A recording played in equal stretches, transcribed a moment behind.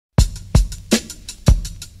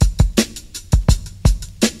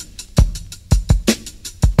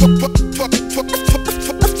Fuck it,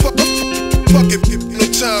 no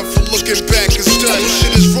time for looking back, it's done.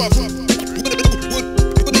 Shit is rough.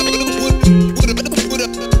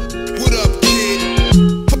 What up, kid?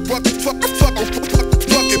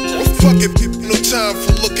 Fuck it, no time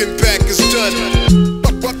for looking back, it's done.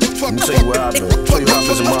 Let me tell you what happened. Tell you what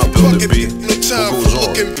happens in my building, B. No time for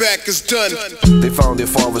looking back, it's done. They found their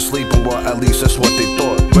father sleeping, well, at least that's what they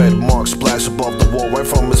thought. Red marks splash above the wall, right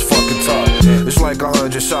from his fucking top. It's like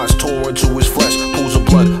 100 shots tore into his flesh. Pools of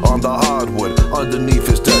blood on the hardwood, underneath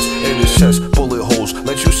his desk, in his chest. Bullet holes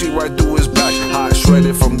let you see right through his back. Hot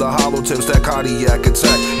shredded from the hollow tips, that cardiac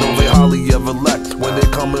attack. No, they hardly ever lack when they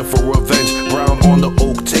coming for revenge. Brown on the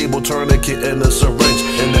oak table, tourniquet in a syringe.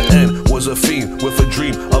 In the end, was a fiend with a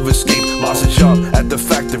dream of escape. Lost his job at the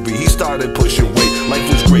factory, he started pushing weight. Life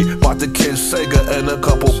was great, bought the kids Sega and a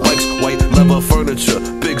couple bikes. White leather furniture,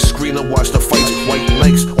 big screen to watch the fights. White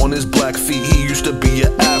Nikes on his black feet, he used to be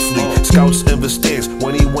an athlete. Scouts in the stands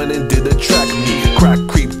when he went and did a track meet. Crack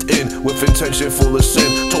creeped in with intention full of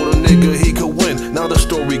sin. Told a nigga he could win, now the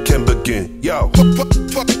story can begin. Yo. Fuck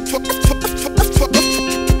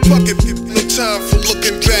it, no time for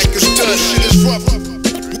looking back, it's done. Shit is rough.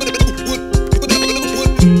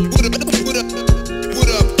 What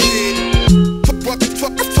up, kid?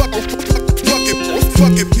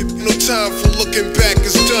 Fuck it, no time for looking back,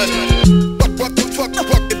 it's done.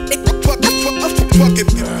 Fuck it,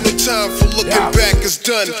 no time for looking back, it's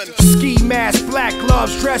done. Ski mask, black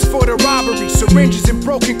gloves, dressed for the robbery. Syringes and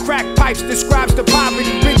broken crack pipes describes the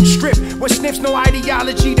poverty-ridden strip where sniffs no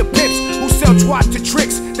ideology to pimps who sell twat to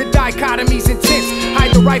tricks. The dichotomy's intense.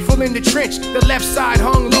 Hide the rifle in the trench. The left side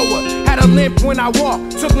hung lower. Had a limp when I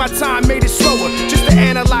walked. Took my time, made it slower. Just to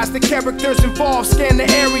analyze the characters involved, scan the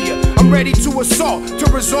area. I'm ready to assault, to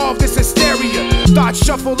resolve this hysteria. Thoughts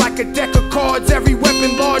shuffle like a deck of cards. Every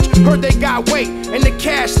weapon large. Heard they got weight and the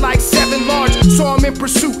cash like 7 large. So I'm in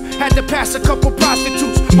pursuit. Had to pass a couple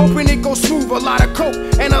prostitutes, hoping it goes smooth. A lot of coke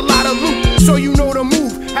and a lot of loot. So you know the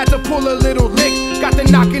move. Had to pull a little lick. Got the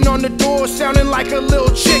knocking on the door, sounding like a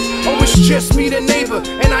little chick. Oh, it's just me, the neighbor,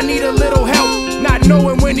 and I need a little help. Not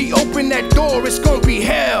knowing when he open that door, it's gonna be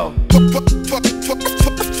hell. Fuck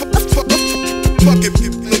it,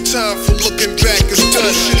 no time for looking back, it's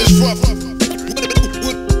done. Shit is rough.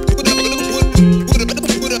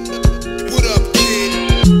 What up, kid?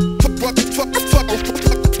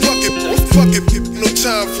 Fuck it, no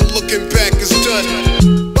time for looking back, it's done.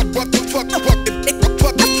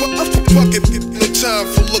 Fuck it, no time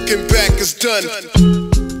for looking back, it's done.